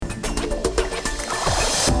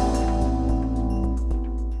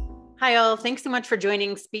Hi, all. Thanks so much for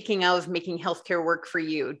joining. Speaking of making healthcare work for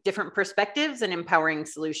you, different perspectives and empowering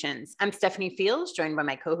solutions. I'm Stephanie Fields, joined by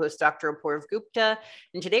my co-host, Dr. Apoorv Gupta.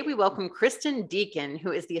 And today we welcome Kristen Deacon,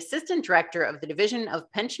 who is the Assistant Director of the Division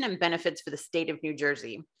of Pension and Benefits for the state of New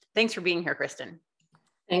Jersey. Thanks for being here, Kristen.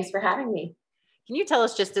 Thanks for having me. Can you tell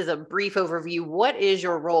us, just as a brief overview, what is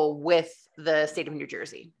your role with the state of New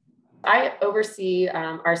Jersey? I oversee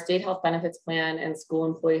our state health benefits plan and school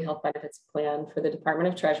employee health benefits plan for the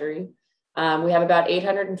Department of Treasury. We have about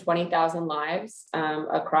 820,000 lives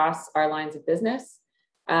across our lines of business.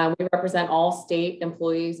 We represent all state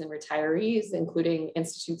employees and retirees, including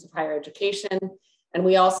institutes of higher education. And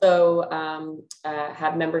we also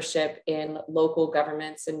have membership in local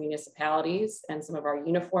governments and municipalities and some of our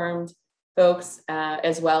uniformed folks,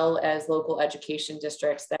 as well as local education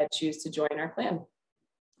districts that choose to join our plan.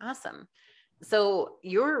 Awesome. So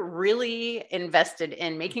you're really invested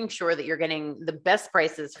in making sure that you're getting the best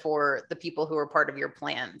prices for the people who are part of your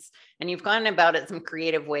plans. And you've gone about it some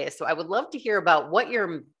creative ways. So I would love to hear about what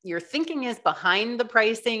your thinking is behind the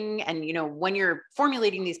pricing. And, when you're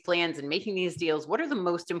formulating these plans and making these deals, what are the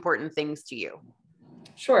most important things to you?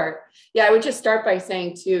 Sure. Yeah, I would just start by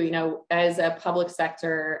saying too, as a public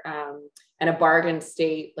sector and a bargain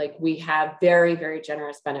state, like we have very, very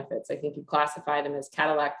generous benefits. I think you classify them as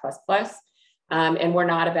Cadillac plus plus. And we're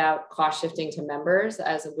not about cost shifting to members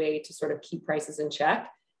as a way to sort of keep prices in check.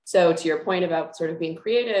 So to your point about sort of being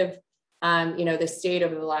creative, the state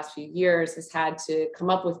over the last few years has had to come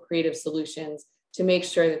up with creative solutions to make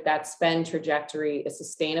sure that that spend trajectory is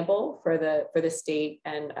sustainable for the state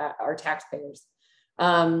and our taxpayers.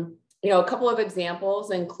 A couple of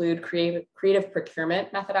examples include creative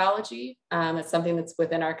procurement methodology. It's something that's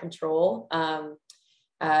within our control.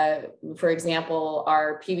 For example,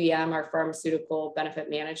 our PBM, our pharmaceutical benefit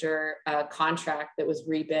manager contract that was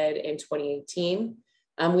rebid in 2018.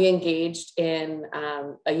 We engaged in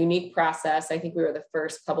a unique process. I think we were the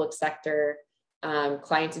first public sector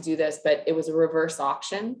client to do this, but it was a reverse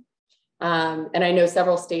auction. And I know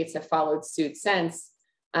several states have followed suit since.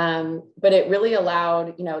 But it really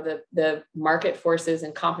allowed, the market forces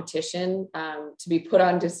and competition to be put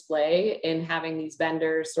on display in having these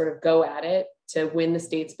vendors sort of go at it to win the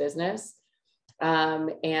state's business,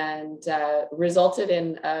 and resulted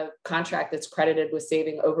in a contract that's credited with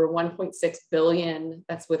saving over 1.6 billion,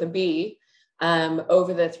 that's with a B,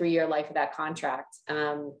 over the 3-year life of that contract.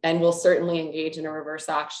 And we'll certainly engage in a reverse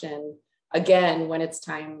auction again when it's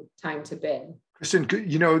time to bid. Kristen,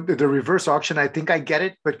 the reverse auction, I think I get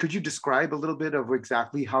it, but could you describe a little bit of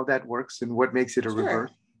exactly how that works and what makes it a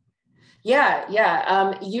reverse?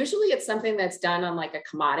 Yeah. Usually it's something that's done on like a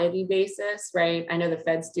commodity basis, right? I know the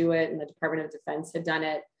feds do it and the Department of Defense had done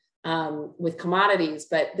it with commodities,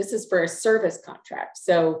 but this is for a service contract.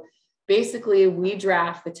 So basically we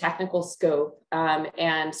draft the technical scope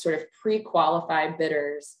and sort of pre-qualified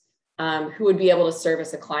bidders who would be able to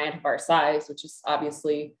service a client of our size, which is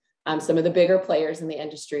obviously some of the bigger players in the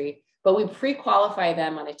industry, but we pre-qualify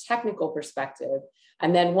them on a technical perspective.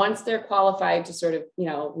 And then once they're qualified to sort of,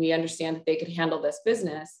 we understand that they could handle this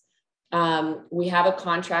business, we have a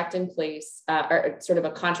contract in place, or sort of a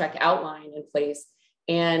contract outline in place,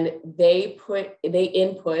 and they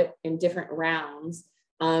input in different rounds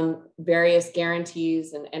various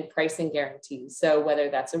guarantees and pricing guarantees. So whether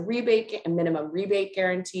that's a minimum rebate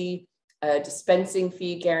guarantee, a dispensing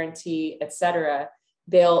fee guarantee, et cetera,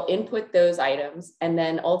 they'll input those items, and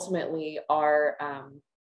then ultimately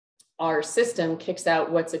our system kicks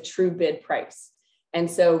out what's a true bid price. And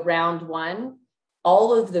so round one,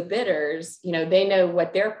 all of the bidders, they know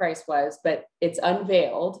what their price was, but it's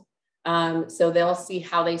unveiled. So they'll see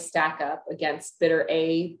how they stack up against bidder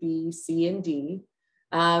A, B, C, and D.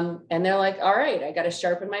 And they're like, all right, I got to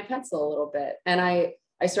sharpen my pencil a little bit. And I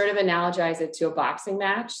sort of analogize it to a boxing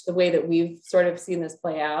match. The way that we've sort of seen this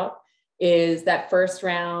play out is that first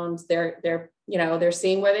round, they're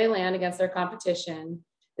seeing where they land against their competition.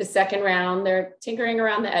 The second round, they're tinkering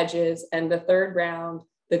around the edges. And the third round,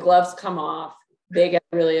 the gloves come off. They get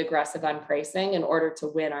really aggressive on pricing in order to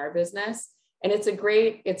win our business. And it's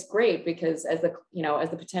great because as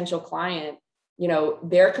the potential client,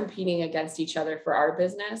 they're competing against each other for our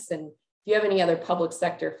business. And if you have any other public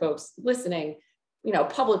sector folks listening,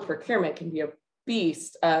 public procurement can be a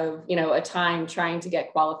beast of, a time trying to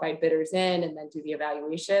get qualified bidders in and then do the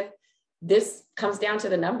evaluation. This comes down to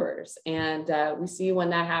the numbers. And we see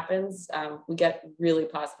when that happens, we get really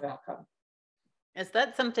positive outcome. Is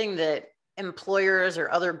that something that employers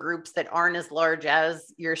or other groups that aren't as large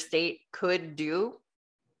as your state could do?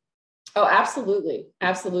 Oh, absolutely.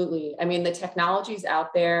 Absolutely. I mean, the technology's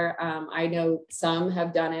out there. I know some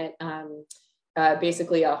have done it.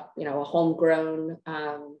 basically a homegrown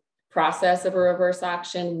process of a reverse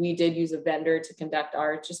auction. We did use a vendor to conduct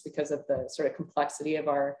ours just because of the sort of complexity of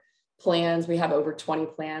our plans. We have over 20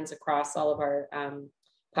 plans across all of our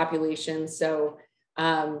populations. So,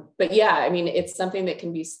 but yeah, I mean, it's something that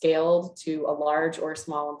can be scaled to a large or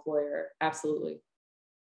small employer. Absolutely.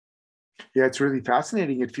 Yeah, it's really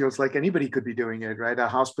fascinating. It feels like anybody could be doing it, right? A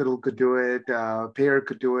hospital could do it, a payer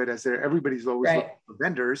could do it, everybody's always right. looking for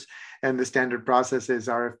vendors, and the standard process is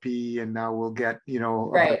RFP, and now we'll get,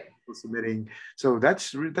 right. people submitting. So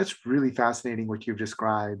that's really fascinating what you've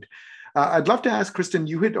described. I'd love to ask, Kristen,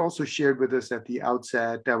 you had also shared with us at the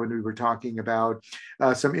outset when we were talking about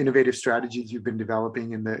some innovative strategies you've been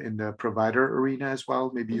developing in the provider arena as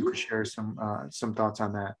well. Maybe you could share some thoughts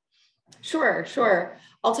on that. Sure.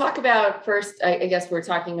 I'll talk about first, I guess we're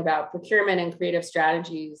talking about procurement and creative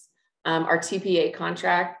strategies, our TPA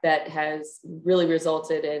contract that has really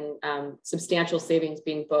resulted in substantial savings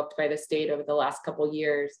being booked by the state over the last couple of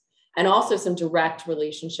years, and also some direct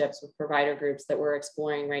relationships with provider groups that we're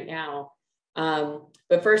exploring right now.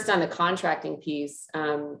 But first on the contracting piece,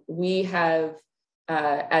 we have,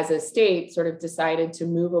 as a state, sort of decided to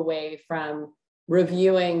move away from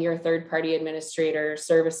reviewing your third-party administrator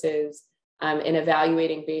services and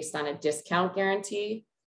evaluating based on a discount guarantee.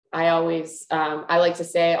 I like to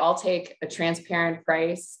say, I'll take a transparent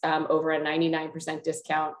price over a 99%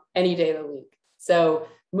 discount any day of the week. So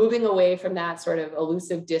moving away from that sort of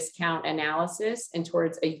elusive discount analysis and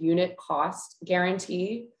towards a unit cost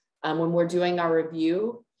guarantee when we're doing our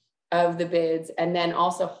review of the bids, and then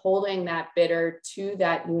also holding that bidder to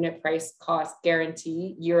that unit price cost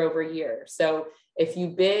guarantee year over year. So if you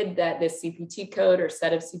bid that this CPT code or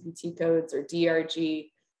set of CPT codes or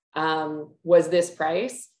DRG was this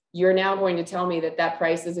price, you're now going to tell me that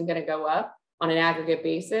price isn't going to go up on an aggregate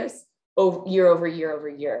basis year over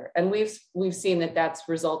year. And we've seen that that's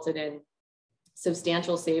resulted in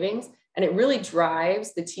substantial savings, and it really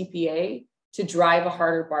drives the TPA to drive a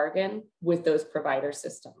harder bargain with those provider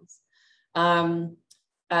systems. From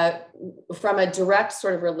a direct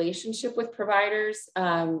sort of relationship with providers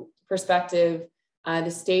perspective,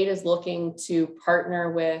 the state is looking to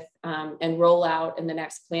partner with and roll out in the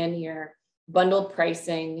next plan year bundled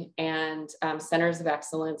pricing and centers of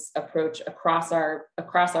excellence approach across our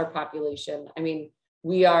population. I mean,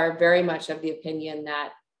 we are very much of the opinion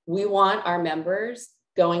that we want our members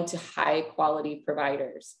going to high quality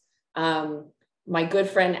providers. My good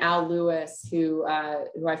friend Al Lewis, who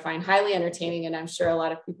I find highly entertaining, and I'm sure a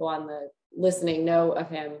lot of people on the listening know of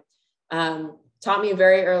him, taught me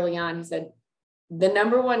very early on. He said, the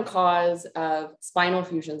number one cause of spinal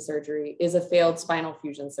fusion surgery is a failed spinal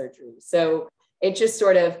fusion surgery. So it just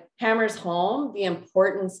sort of hammers home the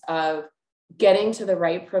importance of getting to the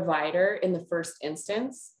right provider in the first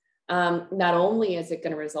instance. Not only is it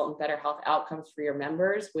going to result in better health outcomes for your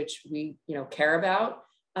members, which we care about,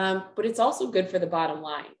 but it's also good for the bottom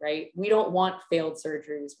line, right? We don't want failed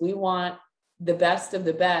surgeries. We want the best of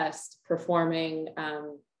the best performing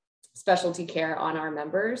specialty care on our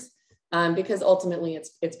members. Because ultimately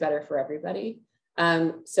it's better for everybody.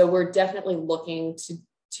 So we're definitely looking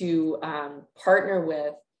to partner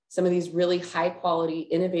with some of these really high quality,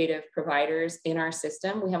 innovative providers in our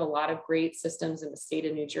system. We have a lot of great systems in the state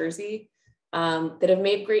of New Jersey that have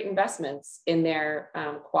made great investments in their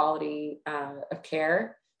quality of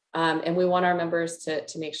care. And we want our members to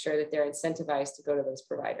make sure that they're incentivized to go to those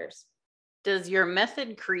providers. Does your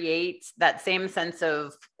method create that same sense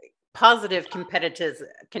of positive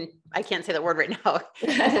I can't say that word right now,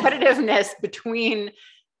 competitiveness between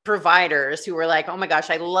providers who are like, oh my gosh,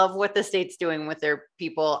 I love what the state's doing with their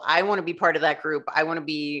people. I want to be part of that group. I want to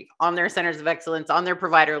be on their centers of excellence, on their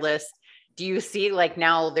provider list. Do you see like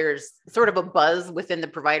now there's sort of a buzz within the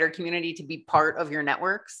provider community to be part of your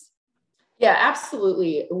networks? Yeah,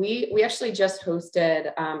 absolutely. We actually just hosted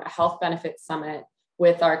a health benefits summit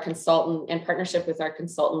with our consultant, in partnership with our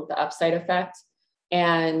consultant, The Upside Effect.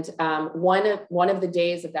 And one of the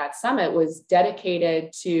days of that summit was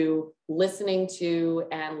dedicated to listening to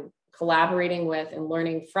and collaborating with and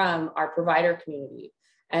learning from our provider community.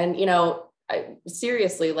 And,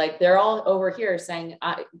 seriously, like they're all over here saying,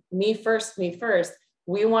 me first.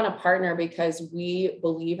 We want to partner because we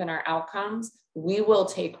believe in our outcomes. We will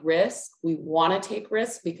take risks. We want to take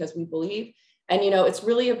risks because we believe. And, it's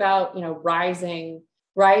really about,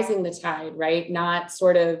 rising the tide, right? Not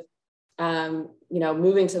sort of,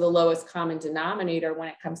 moving to the lowest common denominator when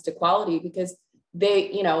it comes to quality, because they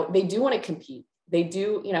do want to compete. They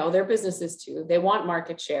do, their businesses too. They want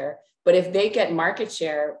market share, but if they get market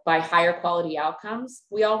share by higher quality outcomes,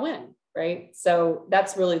 we all win, right? So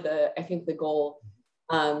that's really I think the goal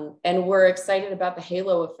And we're excited about the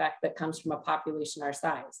halo effect that comes from a population our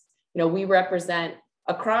size. We represent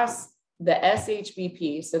across the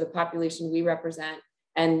SHBP, so the population we represent,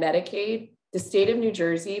 and Medicaid, the state of New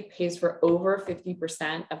Jersey pays for over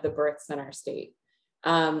 50% of the births in our state.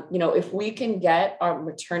 If we can get our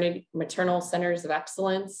maternal centers of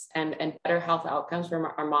excellence and better health outcomes from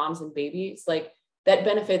our moms and babies, like that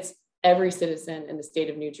benefits every citizen in the state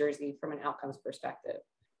of New Jersey from an outcomes perspective.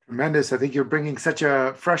 Tremendous. I think you're bringing such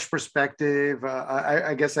a fresh perspective.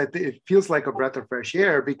 I guess it feels like a breath of fresh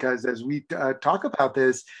air, because as we talk about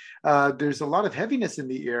this, there's a lot of heaviness in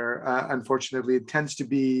the air. Unfortunately, it tends to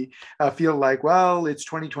be feel like, well, it's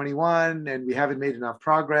 2021 and we haven't made enough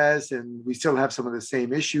progress and we still have some of the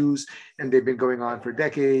same issues and they've been going on for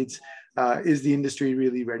decades. Is the industry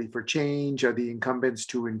really ready for change? Are the incumbents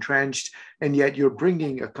too entrenched? And yet you're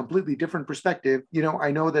bringing a completely different perspective.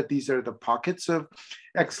 I know that these are the pockets of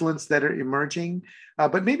excellence that are emerging,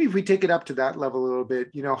 but maybe if we take it up to that level a little bit,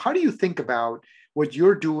 how do you think about what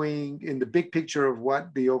you're doing in the big picture of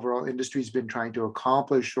what the overall industry's been trying to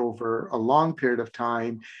accomplish over a long period of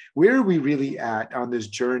time? Where are we really at on this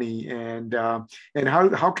journey? And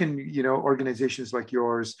how can, organizations like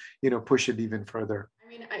yours, push it even further?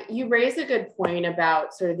 You raise a good point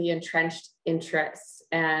about sort of the entrenched interests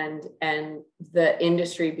and the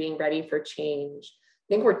industry being ready for change. I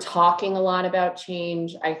think we're talking a lot about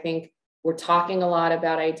change. I think we're talking a lot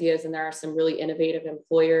about ideas, and there are some really innovative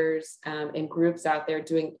employers and groups out there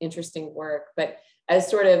doing interesting work. But as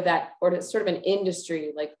sort of an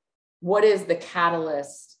industry, like what is the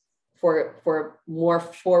catalyst for more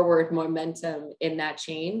forward momentum in that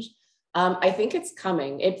change? I think it's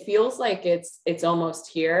coming. It feels like it's almost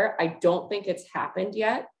here. I don't think it's happened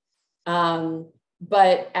yet.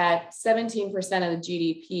 But at 17% of the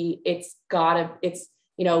GDP,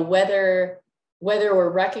 whether we're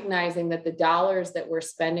recognizing that the dollars that we're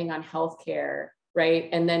spending on healthcare, right?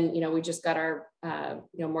 And then, we just got our,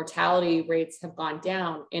 mortality rates have gone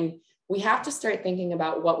down, and we have to start thinking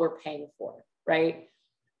about what we're paying for, right?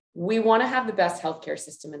 We want to have the best healthcare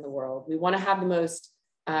system in the world. We want to have the most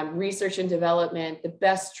research and development, the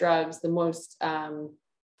best drugs, the most, the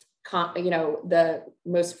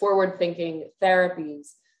most forward-thinking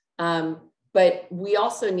therapies. But we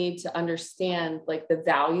also need to understand like the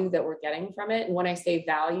value that we're getting from it. And when I say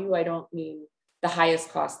value, I don't mean the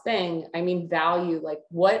highest cost thing. I mean value, like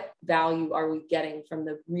what value are we getting from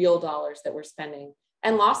the real dollars that we're spending?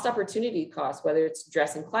 And lost opportunity costs, whether it's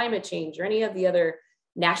addressing climate change or any of the other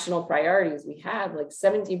national priorities we have, like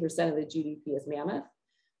 17% of the GDP is mammoth.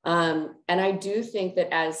 And I do think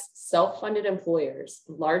that as self-funded employers,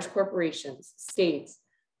 large corporations, states,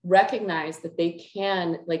 recognize that they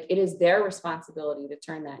can, like it is their responsibility to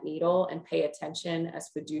turn that needle and pay attention as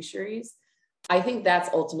fiduciaries. I think that's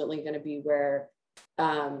ultimately going to be where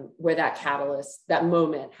that catalyst, that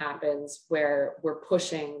moment happens, where we're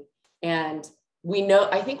pushing. And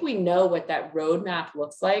I think we know what that roadmap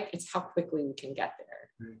looks like. It's how quickly we can get there.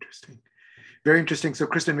 Very interesting. Very interesting. So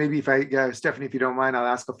Kristen, maybe Stephanie, if you don't mind, I'll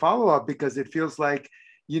ask a follow-up, because it feels like,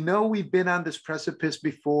 we've been on this precipice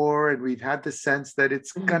before and we've had the sense that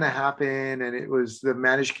it's going to happen. And it was the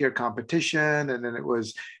managed care competition, and then it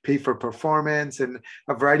was pay for performance and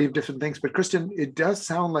a variety of different things. But Kristen, it does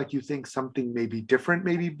sound like you think something may be different,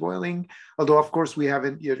 maybe boiling, although of course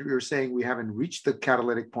you're saying we haven't reached the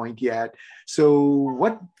catalytic point yet. So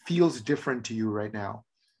what feels different to you right now?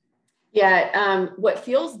 Yeah, what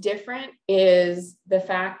feels different is the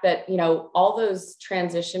fact that, all those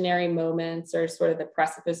transitionary moments or sort of the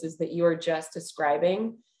precipices that you were just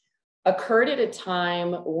describing occurred at a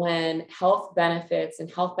time when health benefits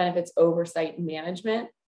and health benefits oversight and management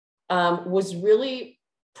was really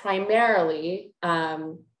primarily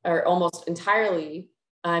or almost entirely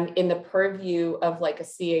in the purview of like a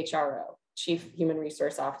CHRO, Chief Human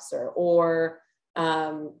Resource Officer, or,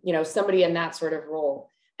 somebody in that sort of role.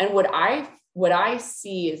 And what I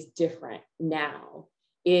see is different now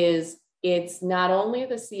is it's not only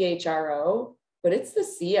the CHRO, but it's the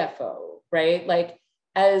CFO, right? Like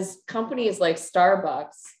as companies like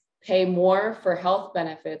Starbucks pay more for health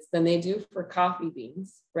benefits than they do for coffee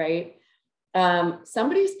beans, right?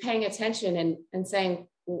 Somebody's paying attention and saying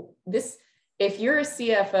this, if you're a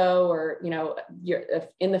CFO or, you're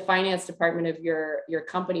in the finance department of your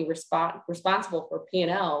company responsible for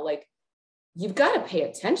P&L, like, you've got to pay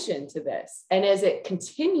attention to this. And as it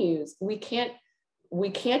continues, we can't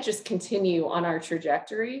just continue on our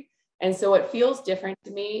trajectory. And so what feels different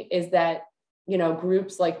to me is that,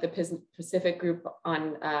 groups like the Pacific Group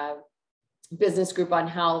on Business Group on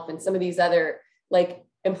Health and some of these other, like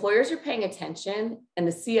employers are paying attention and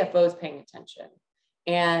the CFO is paying attention.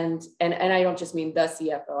 And I don't just mean the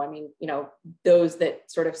CFO, I mean, those that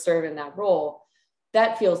sort of serve in that role,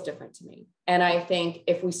 that feels different to me. And I think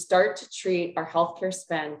if we start to treat our healthcare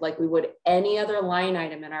spend like we would any other line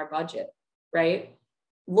item in our budget, right?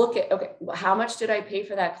 Look at, okay, how much did I pay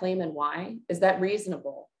for that claim and why? Is that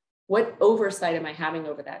reasonable? What oversight am I having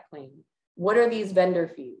over that claim? What are these vendor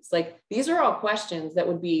fees? Like, these are all questions that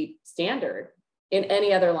would be standard in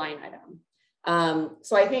any other line item.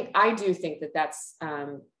 So I do think that that's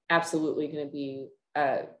absolutely going to be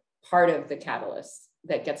part of the catalyst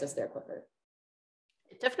that gets us there quicker.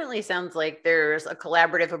 It definitely sounds like there's a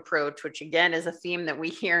collaborative approach, which again is a theme that we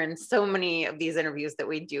hear in so many of these interviews that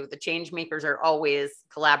we do. The change makers are always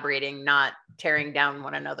collaborating, not tearing down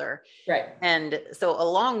one another. Right. And so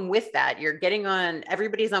along with that, you're getting on,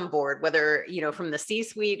 everybody's on board, whether, from the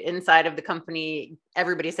C-suite inside of the company,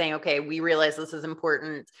 everybody's saying, okay, we realize this is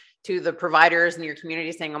important, to the providers in your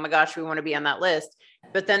community saying, oh my gosh, we want to be on that list.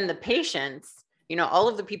 But then the patients, all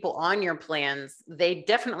of the people on your plans, they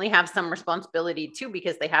definitely have some responsibility too,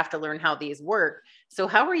 because they have to learn how these work. So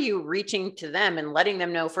how are you reaching to them and letting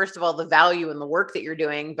them know, first of all, the value in the work that you're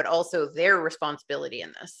doing, but also their responsibility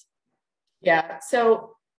in this? Yeah.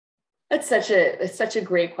 So it's such a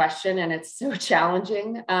great question. And it's so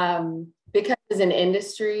challenging because as an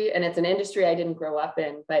industry, and it's an industry I didn't grow up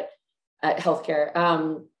in, but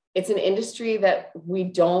healthcare, it's an industry that we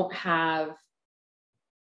don't have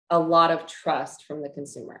a lot of trust from the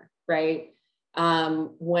consumer, right?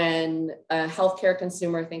 When a healthcare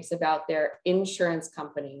consumer thinks about their insurance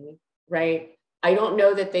company, right? I don't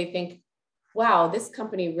know that they think, wow, this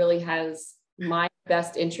company really has my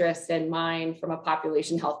best interests in mind from a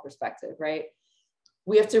population health perspective, right?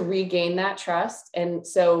 We have to regain that trust. And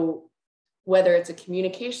so whether it's a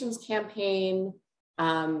communications campaign,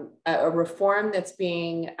 a reform that's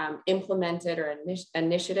being implemented, or an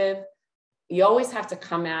initiative, you always have to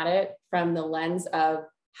come at it from the lens of,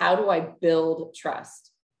 how do I build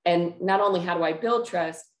trust? And not only how do I build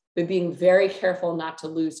trust, but being very careful not to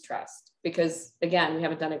lose trust, because again, we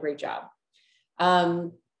haven't done a great job.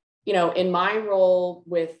 In my role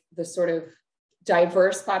with the sort of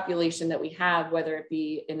diverse population that we have, whether it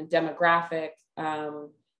be in a demographic,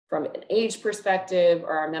 from an age perspective,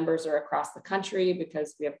 or our members are across the country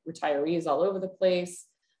because we have retirees all over the place.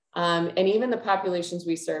 And even the populations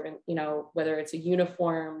we serve in, whether it's a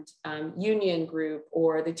uniformed union group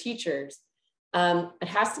or the teachers, it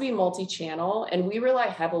has to be multi-channel. And we rely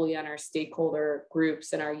heavily on our stakeholder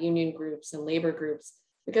groups and our union groups and labor groups,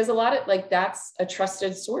 because a lot of that's a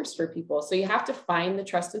trusted source for people. So you have to find the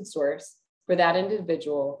trusted source for that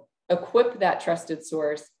individual, equip that trusted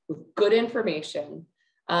source with good information.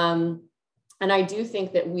 And I do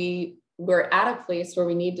think that we're at a place where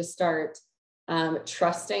we need to start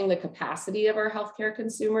trusting the capacity of our healthcare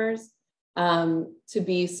consumers to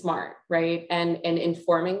be smart, right? And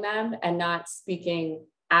informing them and not speaking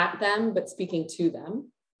at them, but speaking to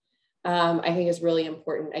them. I think is really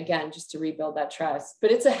important, again, just to rebuild that trust.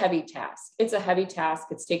 But it's a heavy task.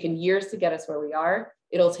 It's taken years to get us where we are.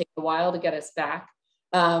 It'll take a while to get us back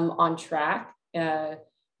on track. And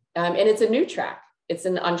it's a new track. It's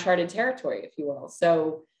an uncharted territory, if you will.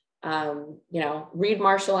 So, read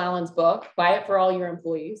Marshall Allen's book, buy it for all your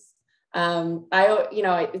employees.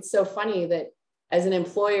 It's so funny that as an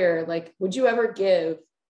employer, would you ever give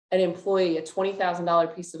an employee a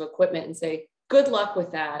 $20,000 piece of equipment and say, good luck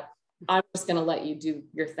with that, I'm just going to let you do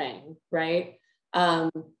your thing, right?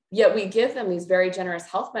 Yet we give them these very generous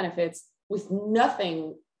health benefits with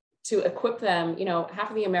nothing to equip them.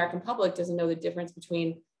 Half of the American public doesn't know the difference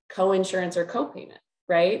between co-insurance or co-payment,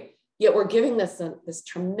 right? Yet we're giving this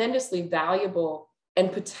tremendously valuable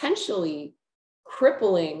and potentially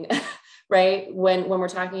crippling, right? When we're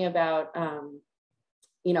talking about,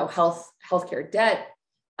 healthcare debt,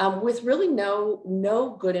 with really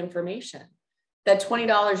no good information. That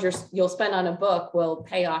 $20 you'll spend on a book will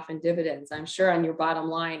pay off in dividends, I'm sure, on your bottom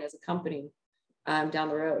line as a company down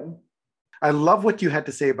the road. I love what you had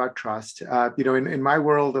to say about trust. In my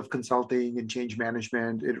world of consulting and change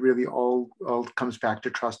management, it really all comes back to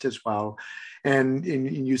trust as well. And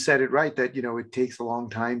you said it right, that, it takes a long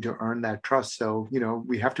time to earn that trust. So,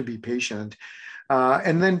 we have to be patient.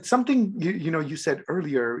 And then something, you said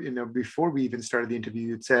earlier, before we even started the interview,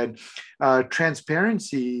 you said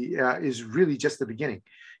transparency is really just the beginning.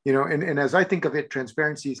 And as I think of it,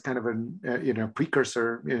 transparency is kind of a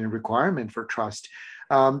precursor requirement for trust.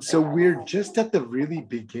 So we're just at the really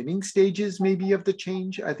beginning stages, maybe, of the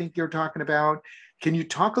change I think you're talking about. Can you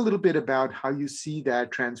talk a little bit about how you see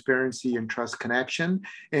that transparency and trust connection,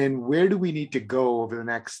 and where do we need to go over the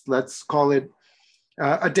next, let's call it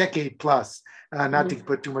a decade plus, not to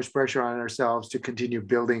put too much pressure on ourselves to continue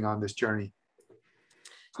building on this journey.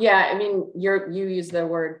 Yeah, I mean, you use the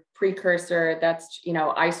word precursor. That's,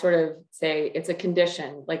 I sort of say it's a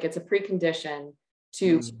condition, like it's a precondition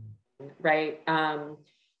to, right?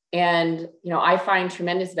 And, I find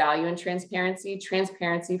tremendous value in transparency.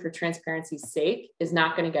 Transparency for transparency's sake is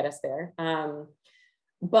not going to get us there.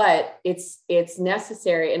 But it's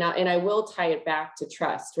necessary. And I will tie it back to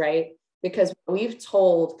trust, right? Because we've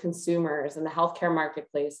told consumers in the healthcare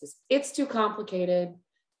marketplace is it's too complicated.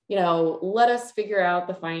 Let us figure out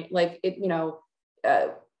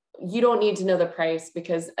you don't need to know the price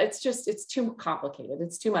because it's too complicated.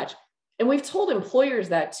 It's too much. And we've told employers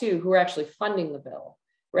that too, who are actually funding the bill,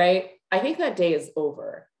 right? I think that day is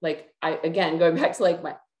over. Going back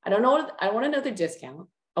to I don't know. I want to know the discount.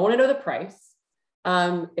 I want to know the price.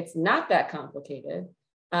 It's not that complicated.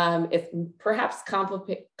 It's perhaps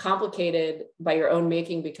complicated by your own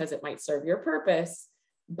making because it might serve your purpose.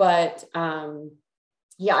 But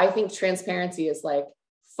I think transparency is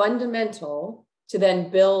fundamental to then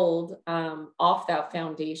build off that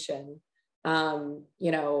foundation,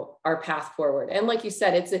 our path forward. And like you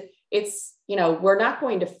said, it's we're not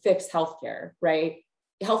going to fix healthcare, right?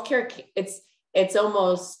 Healthcare, it's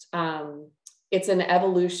almost, it's an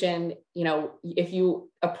evolution. If you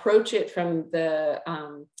approach it from the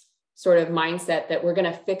sort of mindset that we're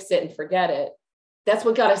going to fix it and forget it, that's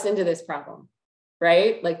what got us into this problem,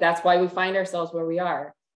 right? That's why we find ourselves where we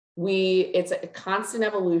are. It's a constant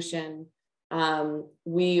evolution.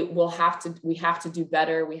 We have to do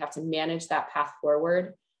better. We have to manage that path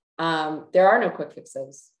forward. There are no quick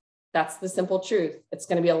fixes. That's the simple truth. It's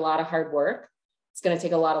going to be a lot of hard work. It's going to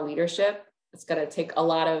take a lot of leadership. It's going to take a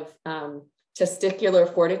lot of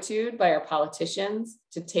testicular fortitude by our politicians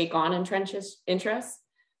to take on interests.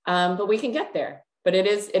 But we can get there. But it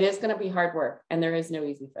is going to be hard work, and there is no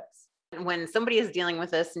easy fix. When somebody is dealing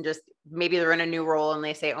with this and just maybe they're in a new role and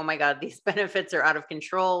they say, oh my God, these benefits are out of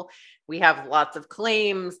control. We have lots of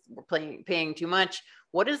claims. We're paying too much.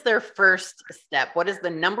 What is their first step? What is the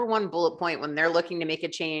number one bullet point when they're looking to make a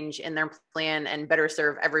change in their plan and better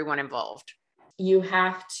serve everyone involved? You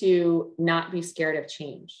have to not be scared of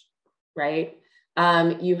change, right?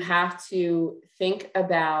 You have to think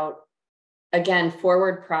about, again,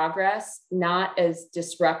 forward progress, not as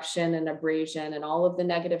disruption and abrasion and all of the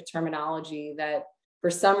negative terminology that for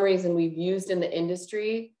some reason we've used in the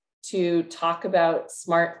industry to talk about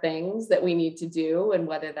smart things that we need to do, and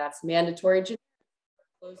whether that's mandatory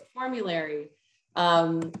closed formulary.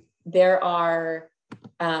 There are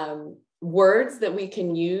words that we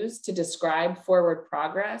can use to describe forward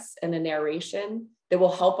progress and a narration that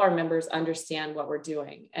will help our members understand what we're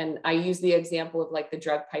doing. And I use the example of the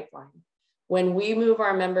drug pipeline. When we move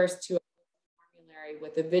our members to a formulary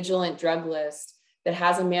with a vigilant drug list that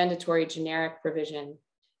has a mandatory generic provision,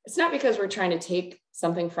 it's not because we're trying to take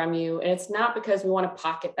something from you, and it's not because we want to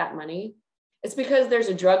pocket that money. It's because there's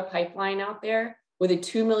a drug pipeline out there with a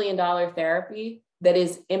 $2 million therapy that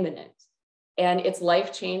is imminent, and it's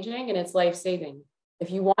life-changing and it's life-saving. If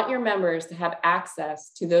you want your members to have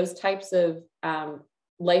access to those types of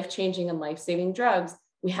life-changing and life-saving drugs,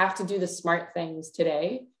 we have to do the smart things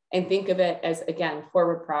today and think of it as, again,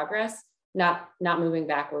 forward progress, not moving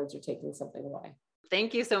backwards or taking something away.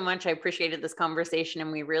 Thank you so much. I appreciated this conversation,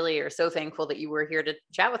 and we really are so thankful that you were here to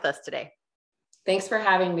chat with us today. Thanks for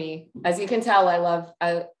having me. As you can tell,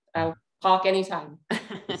 I'll talk anytime.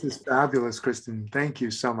 This is fabulous, Kristen. Thank you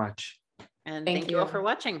so much. And thank you all for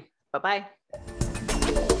watching. Bye-bye.